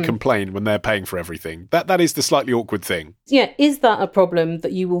can't really complain when they're paying for everything. That is the slightly awkward thing. Yeah, is that a problem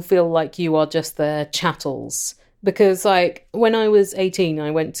that you will feel like you are just their chattels? Because, like, when I was 18, I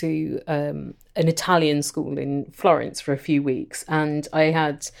went to an Italian school in Florence for a few weeks, and I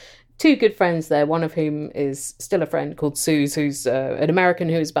had two good friends there, one of whom is still a friend called Suze, who's an American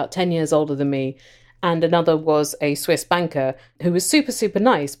who is about 10 years older than me, and another was a Swiss banker who was super, super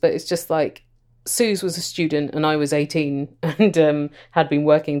nice, but it's just like, Suze was a student and I was 18 and had been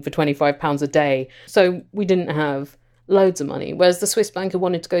working for £25 a day, so we didn't have loads of money, whereas the Swiss banker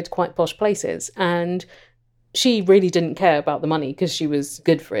wanted to go to quite posh places, and she really didn't care about the money because she was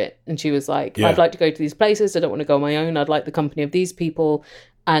good for it. And she was like, I'd like to go to these places. I don't want to go on my own. I'd like the company of these people.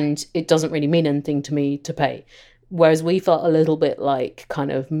 And it doesn't really mean anything to me to pay. Whereas we felt a little bit like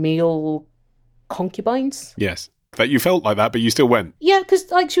kind of meal concubines. Yes. That you felt like that, but you still went. Yeah, because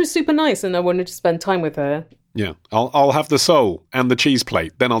like she was super nice and I wanted to spend time with her. Yeah. I'll have the sole and the cheese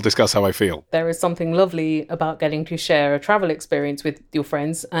plate. Then I'll discuss how I feel. There is something lovely about getting to share a travel experience with your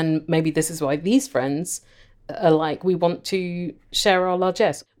friends. And maybe this is why these friends are like, we want to share our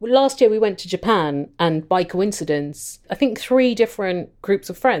largesse. Last year we went to Japan, and by coincidence, I think 3 different groups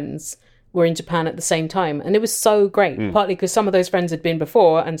of friends were in Japan at the same time, and it was so great, partly because some of those friends had been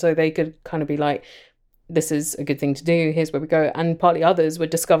before, and so they could kind of be like, this is a good thing to do, here's where we go, and partly others were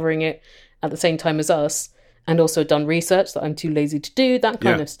discovering it at the same time as us, and also done research that I'm too lazy to do, that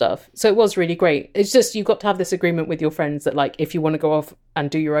kind of stuff. So it was really great. It's just, you've got to have this agreement with your friends that, like, if you want to go off and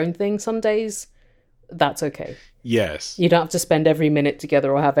do your own thing some days, that's okay. Yes. You don't have to spend every minute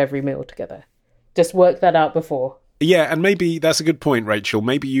together or have every meal together. Just work that out before. Yeah, and maybe that's a good point, Rachel.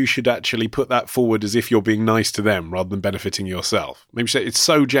 Maybe you should actually put that forward as if you're being nice to them rather than benefiting yourself. Maybe say, it's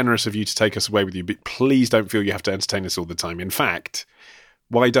so generous of you to take us away with you, but please don't feel you have to entertain us all the time. In fact,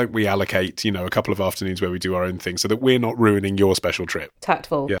 why don't we allocate, a couple of afternoons where we do our own thing so that we're not ruining your special trip?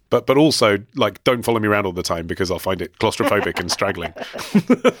 Tactful. Yeah, but also, like, don't follow me around all the time because I'll find it claustrophobic and straggling.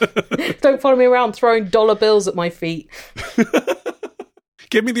 Don't follow me around throwing dollar bills at my feet.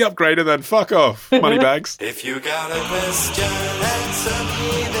 Give me the upgrade and then fuck off, moneybags. If you got a question, answer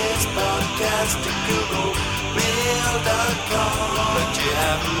me this podcast to Google mail.com. But you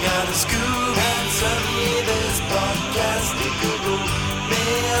haven't got a scoop, answer me this podcast to Google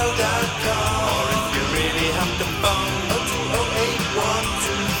mail.com. Or if you really have to phone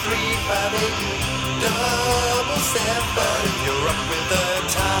 0208-12358-7. But if you're up with the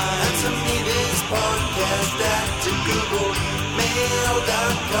time, answer me this podcast to Google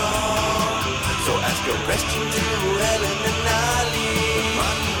mail.com. So ask your question to Helen and Ali,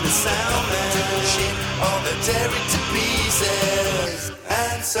 Martin the Soundman, shit all the Terry to pieces.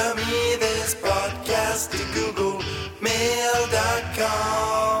 Answer me this podcast to Google mail.com.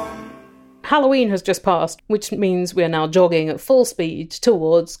 Halloween has just passed, which means we're now jogging at full speed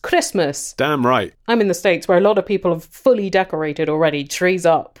towards Christmas. Damn right. I'm in the States where a lot of people have fully decorated already, trees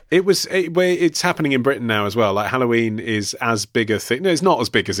up. It's happening in Britain now as well. Like Halloween is as big a thing. No, it's not as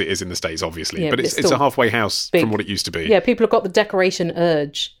big as it is in the States, obviously, but it's a halfway house big. From what it used to be. Yeah, people have got the decoration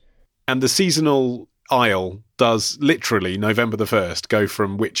urge. And the seasonal aisle does literally November the 1st go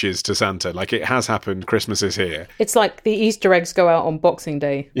from witches to Santa. Like it has happened. Christmas is here. It's like the Easter eggs go out on Boxing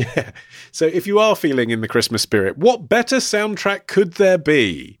Day. Yeah. So if you are feeling in the Christmas spirit, what better soundtrack could there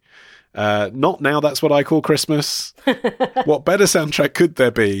be? Not now, that's what I call Christmas. What better soundtrack could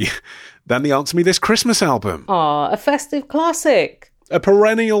there be than the Answer Me This Christmas album? Ah, a festive classic. A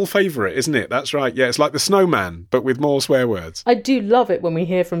perennial favourite, isn't it? That's right. Yeah, it's like the Snowman, but with more swear words. I do love it when we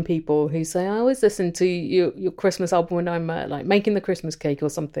hear from people who say, I always listen to your Christmas album when I'm like making the Christmas cake or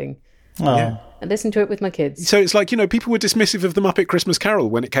something. Oh. Yeah. I listen to it with my kids. So it's like, people were dismissive of the Muppet Christmas Carol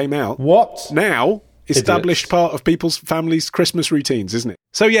when it came out. What? Now, established Idiots. part of people's families' Christmas routines, isn't it?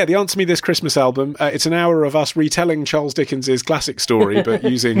 So yeah, the Answer Me This Christmas album, it's an hour of us retelling Charles Dickens' classic story, but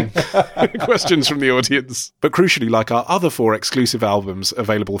using questions from the audience. But crucially, like our other 4 exclusive albums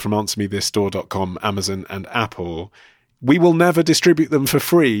available from answermethistore.com, Amazon and Apple, We will never distribute them for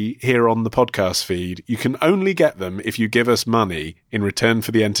free here on the podcast feed. You can only get them if you give us money in return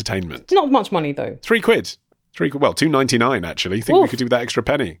for the entertainment. Not much money, though. £3. Well, $2.99 actually. Think we could do with that extra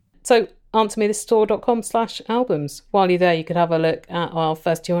penny. So, answermethisstore.com/albums. While you're there, you could have a look at our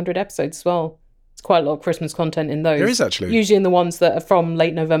first 200 episodes as well. It's quite a lot of Christmas content in those. There is actually. Usually in the ones that are from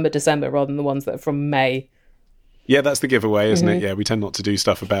late November, December, rather than the ones that are from May. Yeah, that's the giveaway, isn't it? Yeah, we tend not to do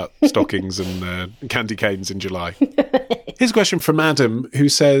stuff about stockings and candy canes in July. Here's a question from Adam, who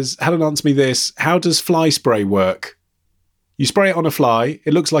says, Helen, answer me this. How does fly spray work? You spray it on a fly,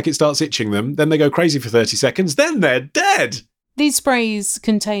 it looks like it starts itching them, then they go crazy for 30 seconds, then they're dead! These sprays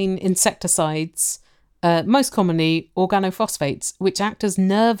contain insecticides, most commonly organophosphates, which act as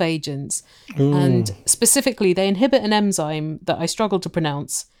nerve agents. Ooh. And specifically, they inhibit an enzyme that I struggle to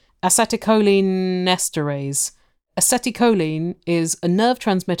pronounce, acetylcholine esterase. Acetylcholine is a nerve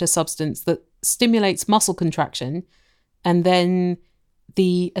transmitter substance that stimulates muscle contraction, and then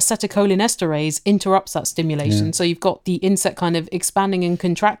the acetylcholine esterase interrupts that stimulation. Yeah. So you've got the insect kind of expanding and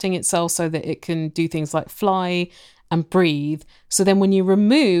contracting itself so that it can do things like fly and breathe. So then when you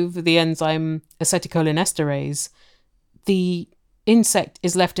remove the enzyme acetylcholine esterase, the insect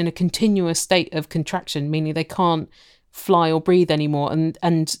is left in a continuous state of contraction, meaning they can't fly or breathe anymore.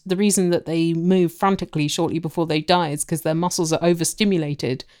 And the reason that they move frantically shortly before they die is because their muscles are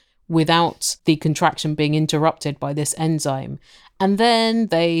overstimulated without the contraction being interrupted by this enzyme. And then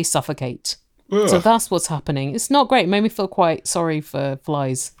they suffocate. Ugh. So that's what's happening. It's not great. It made me feel quite sorry for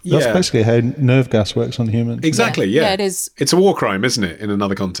flies. That's basically how nerve gas works on humans. Exactly, yeah. Yeah, it is. It's a war crime, isn't it, in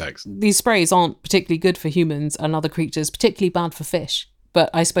another context? These sprays aren't particularly good for humans and other creatures, particularly bad for fish. But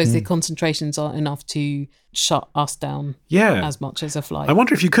I suppose the concentrations aren't enough to shut us down as much as a fly. I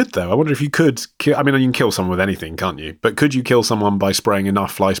wonder if you could, though. I wonder if you could kill... I mean, you can kill someone with anything, can't you? But could you kill someone by spraying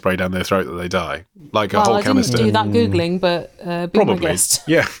enough fly spray down their throat that they die? Like a whole canister? I didn't do that Googling, but be my Probably. guest.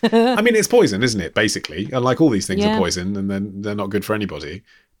 Yeah. I mean, it's poison, isn't it, basically? And like all these things are poison, and then they're not good for anybody.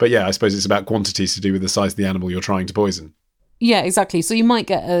 But yeah, I suppose it's about quantities to do with the size of the animal you're trying to poison. Yeah, exactly. So you might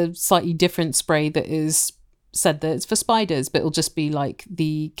get a slightly different spray that is said that it's for spiders, but it'll just be like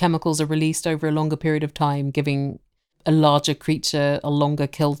the chemicals are released over a longer period of time, giving a larger creature a longer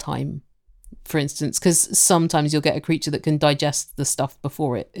kill time, for instance, because sometimes you'll get a creature that can digest the stuff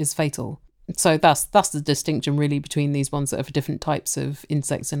before it is fatal. So that's the distinction really between these ones that are for different types of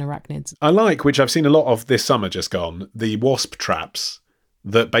insects and arachnids. I like, which I've seen a lot of this summer just gone, the wasp traps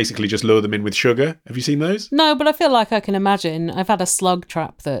that basically just lure them in with sugar. Have you seen those? No, but I feel like I can imagine. I've had a slug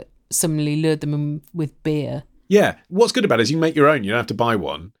trap that similarly lured them in with beer. Yeah. What's good about it is you make your own. You don't have to buy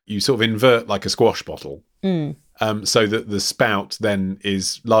one. You sort of invert like a squash bottle. So that the spout then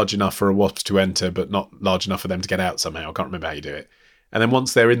is large enough for a wasp to enter, but not large enough for them to get out somehow. I can't remember how you do it. And then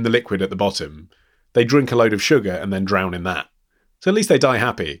once they're in the liquid at the bottom, they drink a load of sugar and then drown in that. So at least they die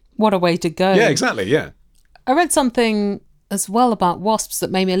happy. What a way to go. Yeah, exactly, yeah. I read something as well about wasps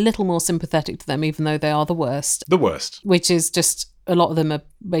that made me a little more sympathetic to them, even though they are the worst. The worst. Which is just a lot of them are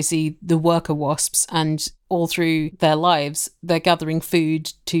basically the worker wasps, and all through their lives, they're gathering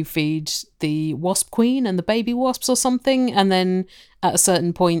food to feed the wasp queen and the baby wasps or something. And then at a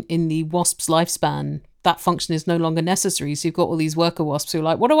certain point in the wasp's lifespan, that function is no longer necessary. So you've got all these worker wasps who are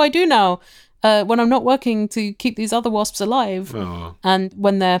like, what do I do now when I'm not working to keep these other wasps alive? Oh. And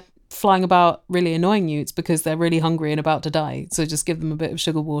when they're flying about really annoying you, it's because they're really hungry and about to die. So just give them a bit of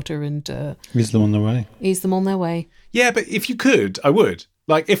sugar water and Ease them on their way. ease them on their way. Yeah, but if you could, I would.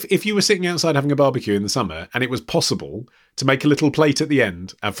 Like, if you were sitting outside having a barbecue in the summer and it was possible to make a little plate at the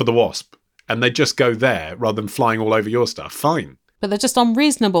end for the wasp, and they'd just go there rather than flying all over your stuff, fine. But they're just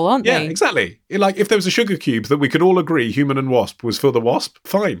unreasonable, aren't Yeah, they? exactly. Like, if there was a sugar cube that we could all agree human and wasp was for the wasp,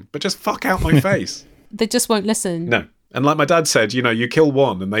 fine. But just fuck out my face. They just won't listen. No. And like my dad said, you know, you kill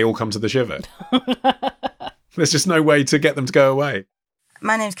one and they all come to the shiver. There's just no way to get them to go away.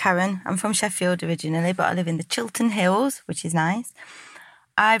 My name's Karen. I'm from Sheffield originally, but I live in the Chiltern Hills, which is nice.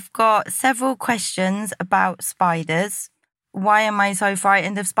 I've got several questions about spiders. Why am I so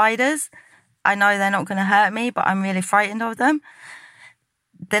frightened of spiders? I know they're not going to hurt me, but I'm really frightened of them.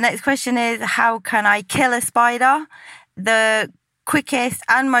 The next question is, how can I kill a spider? The quickest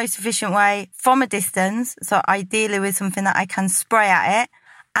and most efficient way, from a distance, so ideally with something that I can spray at it.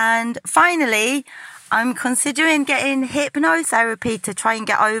 And finally, I'm considering getting hypnotherapy to try and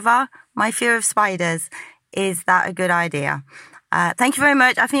get over my fear of spiders. Is that a good idea? Thank you very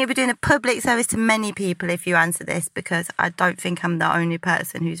much. I think you'll be doing a public service to many people if you answer this, because I don't think I'm the only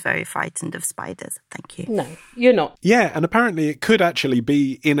person who's very frightened of spiders. Thank you. No, you're not. Yeah, and apparently it could actually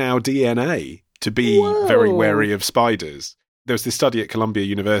be in our DNA to be Whoa. very wary of spiders. There was this study at Columbia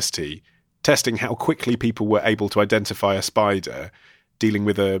University testing how quickly people were able to identify a spider, dealing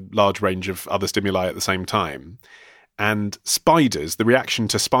with a large range of other stimuli at the same time. And spiders, the reaction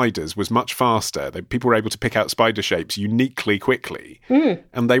to spiders was much faster. People were able to pick out spider shapes uniquely quickly.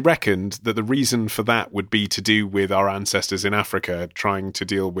 And they reckoned that the reason for that would be to do with our ancestors in Africa trying to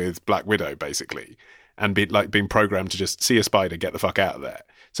deal with Black Widow, basically, and being programmed to just see a spider, get the fuck out of there.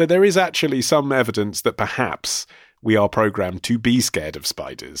 So there is actually some evidence that perhaps we are programmed to be scared of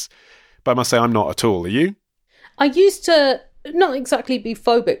spiders. But I must say I'm not at all. Are you? I used to not exactly be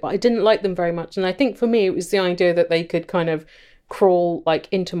phobic, but I didn't like them very much. And I think for me, it was the idea that they could kind of crawl like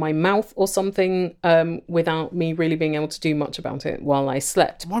into my mouth or something without me really being able to do much about it while I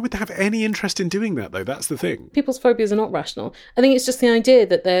slept. Why would they have any interest in doing that, though? That's the thing. People's phobias are not rational. I think it's just the idea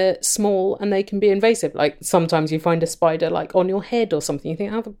that they're small and they can be invasive. Like sometimes you find a spider like on your head or something. You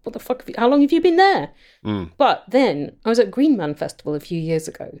think, what the fuck? How long have you been there? But then I was at Green Man Festival a few years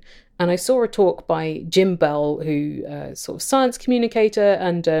ago, and I saw a talk by Jim Bell, who sort of science communicator,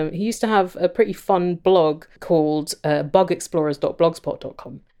 and he used to have a pretty fun blog called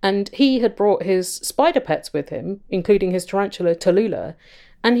bugexplorers.blogspot.com. And he had brought his spider pets with him, including his tarantula Tallulah,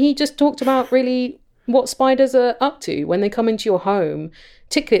 and he just talked about really what spiders are up to when they come into your home,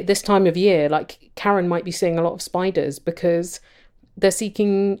 particularly at this time of year. Like Karen might be seeing a lot of spiders because they're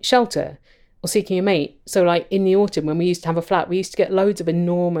seeking shelter or seeking a mate. So like in the autumn when we used to have a flat, we used to get loads of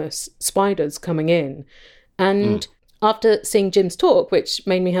enormous spiders coming in. And after seeing Jim's talk, which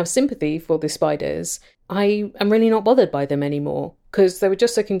made me have sympathy for the spiders, I am really not bothered by them anymore because they were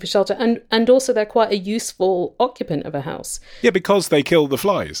just looking for shelter. And also they're quite a useful occupant of a house. Yeah, because they kill the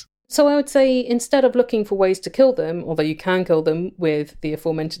flies. So I would say instead of looking for ways to kill them, although you can kill them with the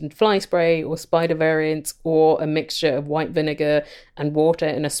aforementioned fly spray or spider variants or a mixture of white vinegar and water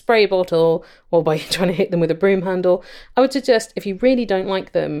in a spray bottle or by trying to hit them with a broom handle, I would suggest if you really don't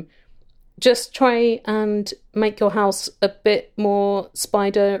like them, just try and make your house a bit more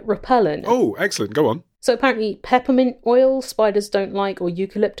spider repellent. Oh, excellent. Go on. So apparently peppermint oil spiders don't like, or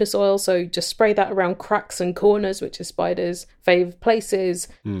eucalyptus oil, so just spray that around cracks and corners, which are spiders' favourite places.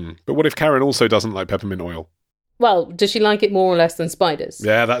 But what if Karen also doesn't like peppermint oil? Well, does she like it more or less than spiders?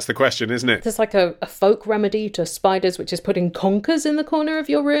 Yeah, that's the question, isn't it? There's like a folk remedy to spiders, which is putting conkers in the corner of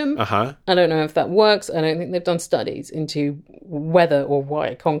your room. Uh-huh. I don't know if that works. I don't think they've done studies into whether or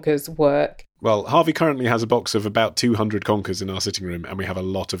why conkers work. Well, Harvey currently has a box of about 200 conkers in our sitting room, and we have a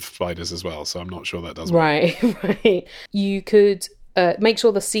lot of spiders as well, so I'm not sure that does work. Right. You could make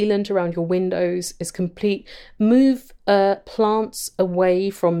sure the sealant around your windows is complete. Move plants away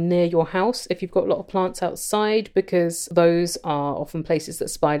from near your house if you've got a lot of plants outside, because those are often places that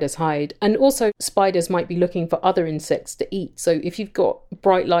spiders hide. And also, spiders might be looking for other insects to eat. So if you've got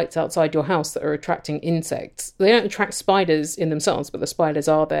bright lights outside your house that are attracting insects, they don't attract spiders in themselves, but the spiders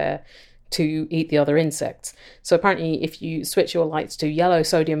are there to eat the other insects. So apparently if you switch your lights to yellow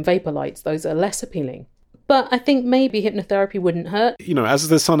sodium vapor lights, those are less appealing. But I think maybe hypnotherapy wouldn't hurt. You know, as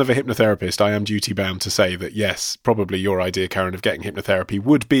the son of a hypnotherapist, I am duty bound to say that, yes, probably your idea, Karen, of getting hypnotherapy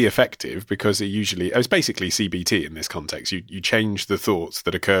would be effective because it's basically CBT in this context. You change the thoughts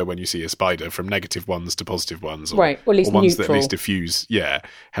that occur when you see a spider from negative ones to positive ones. Or at least or ones neutral. that at least diffuse,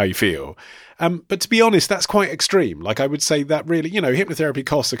 how you feel. But to be honest, that's quite extreme. Like, I would say that really, hypnotherapy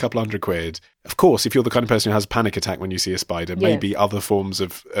costs a couple £100. Of course, if you're the kind of person who has a panic attack when you see a spider, maybe other forms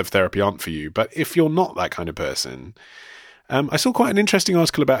of therapy aren't for you. But if you're not that kind of person, I saw quite an interesting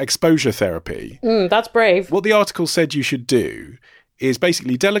article about exposure therapy. That's brave. What the article said you should do is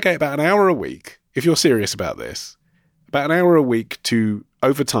basically delegate about an hour a week, if you're serious about this, about an hour a week to,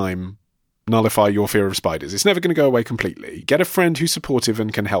 over time, nullify your fear of spiders. It's never going to go away completely. Get a friend who's supportive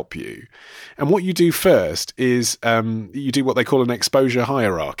and can help you. And what you do first is you do what they call an exposure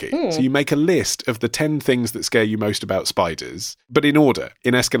hierarchy. So you make a list of the 10 things that scare you most about spiders, but in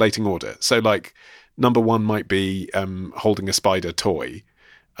escalating order. So like number 1 might be holding a spider toy,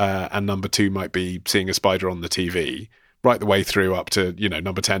 and number 2 might be seeing a spider on the TV. Right the way through up to,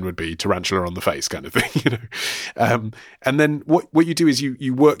 number 10 would be tarantula on the face kind of thing, And then what you do is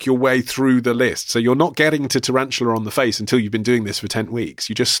you work your way through the list. So you're not getting to tarantula on the face until you've been doing this for 10 weeks.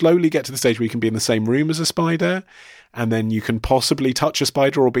 You just slowly get to the stage where you can be in the same room as a spider, and then you can possibly touch a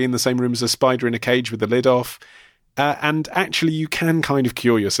spider or be in the same room as a spider in a cage with the lid off. And actually you can kind of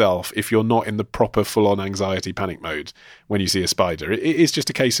cure yourself if you're not in the proper full-on anxiety panic mode when you see a spider. It is just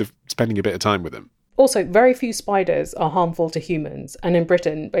a case of spending a bit of time with them. Also, very few spiders are harmful to humans, and in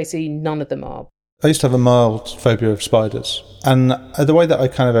Britain, basically none of them are. I used to have a mild phobia of spiders, and the way that I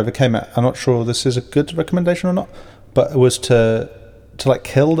kind of overcame it, I'm not sure this is a good recommendation or not, but it was to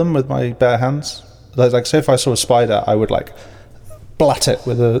kill them with my bare hands. Like, say if I saw a spider, I would splat it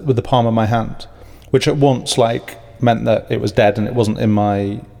with the palm of my hand, which at once meant that it was dead and it wasn't in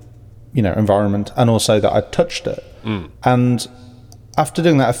my environment, and also that I'd touched it. And after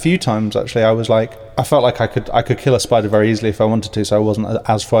doing that a few times, actually, I felt like I could kill a spider very easily if I wanted to, so I wasn't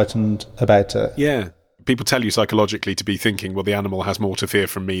as frightened about it. Yeah. People tell you psychologically to be thinking, well, the animal has more to fear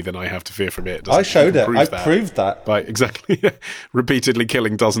from me than I have to fear from it. I showed it. I proved that. By repeatedly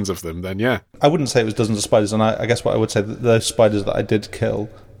killing dozens of them, then yeah. I wouldn't say it was dozens of spiders, and I guess what I would say, that those spiders that I did kill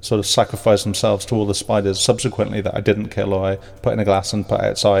sort of sacrificed themselves to all the spiders subsequently that I didn't kill, or I put in a glass and put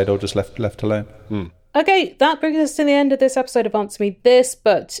outside, or just left alone. Okay, that brings us to the end of this episode of Answer Me This,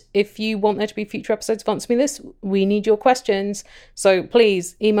 but if you want there to be future episodes of Answer Me This, we need your questions. So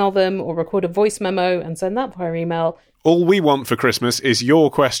please email them or record a voice memo and send that via email. All we want for Christmas is your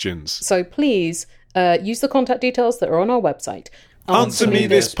questions. So please use the contact details that are on our website.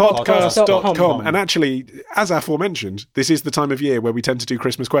 AnswerMeThisPodcast.com. And actually, as aforementioned, this is the time of year where we tend to do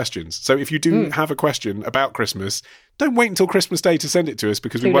Christmas questions. So if you do have a question about Christmas, don't wait until Christmas Day to send it to us,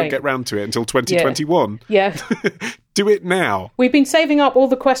 because we won't get round to it until 2021. Yeah. Do it now. We've been saving up all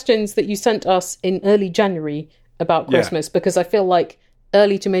the questions that you sent us in early January about Christmas, because I feel like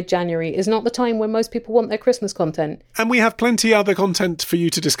early to mid-January is not the time when most people want their Christmas content. And we have plenty other content for you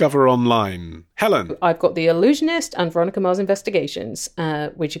to discover online. Helen? I've got The Illusionist and Veronica Mars Investigations,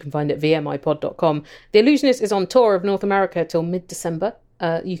 which you can find at vmipod.com. The Illusionist is on tour of North America till mid-December.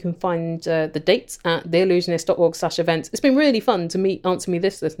 You can find the dates at theillusionist.org/events. It's been really fun to meet Answer Me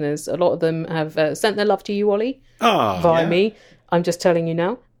This listeners. A lot of them have sent their love to you, Ollie, via me. I'm just telling you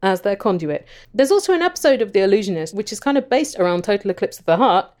now, as their conduit. There's also an episode of The Illusionist, which is kind of based around Total Eclipse of the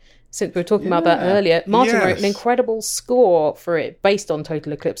Heart, since we were talking about that earlier. Martin wrote an incredible score for it based on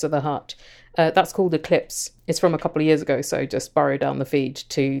Total Eclipse of the Heart. That's called Eclipse. It's from a couple of years ago, so just borrow down the feed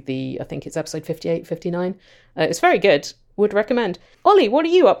to I think it's episode 58, 59. It's very good. Would recommend. Ollie, what are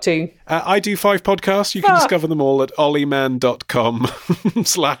you up to? I do 5 podcasts. You can discover them all at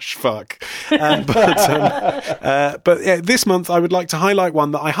ollieman.com/fuck. But this month I would like to highlight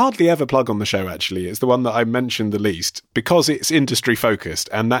one that I hardly ever plug on the show, actually. It's the one that I mentioned the least, because it's industry focused,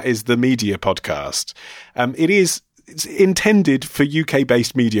 and that is the Media Podcast. It's intended for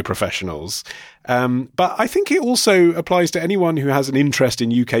UK-based media professionals, but I think it also applies to anyone who has an interest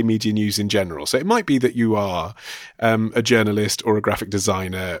in UK media news in general. So it might be that you are a journalist or a graphic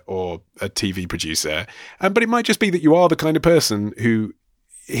designer or a TV producer, but it might just be that you are the kind of person who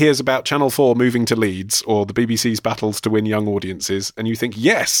hears about Channel 4 moving to Leeds or the BBC's battles to win young audiences, and you think,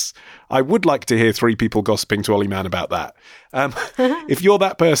 yes, I would like to hear 3 people gossiping to Ollie Mann about that. If you're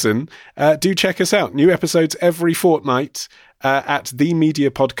that person, do check us out. New episodes every fortnight at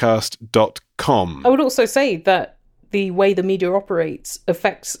themediapodcast.com. I would also say that the way the media operates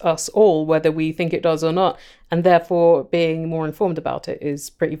affects us all, whether we think it does or not, and therefore being more informed about it is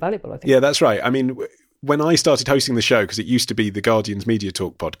pretty valuable, I think. Yeah, that's right. I mean, when I started hosting the show, because it used to be the Guardian's Media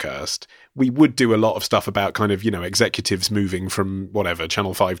Talk podcast, we would do a lot of stuff about kind of, executives moving from whatever,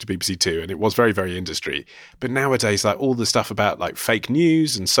 Channel 5 to BBC 2, and it was very, very industry. But nowadays, all the stuff about fake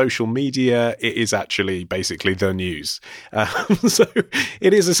news and social media, it is actually basically the news. So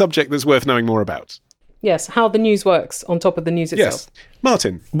it is a subject that's worth knowing more about. Yes, how the news works on top of the news itself. Yes.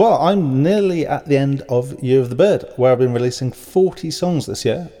 Martin? Well, I'm nearly at the end of Year of the Bird, where I've been releasing 40 songs this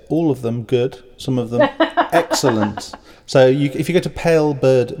year, all of them good, some of them excellent. So if you go to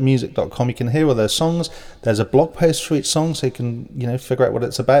palebirdmusic.com, you can hear all those songs. There's a blog post for each song, so you can figure out what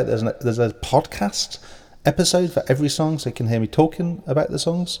it's about. There's a podcast episode for every song, so you can hear me talking about the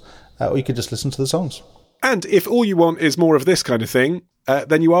songs, or you could just listen to the songs. And if all you want is more of this kind of thing,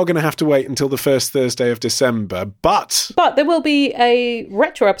 then you are going to have to wait until the first Thursday of December. But there will be a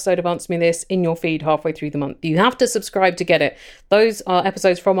retro episode of Answer Me This in your feed halfway through the month. You have to subscribe to get it. Those are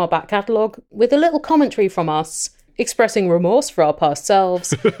episodes from our back catalogue with a little commentary from us, expressing remorse for our past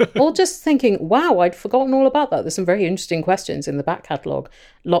selves, or just thinking, wow, I'd forgotten all about that. There's some very interesting questions in the back catalogue,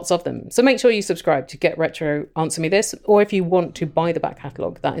 lots of them. So make sure you subscribe to get retro Answer Me This, or if you want to buy the back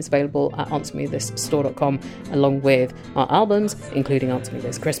catalogue, that is available at answermethisstore.com, along with our albums, including Answer Me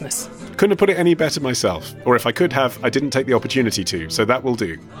This Christmas. Couldn't have put it any better myself, or if I could have, I didn't take the opportunity to, so that will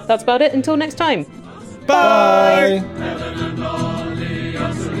do. That's about it. Until next time. Bye!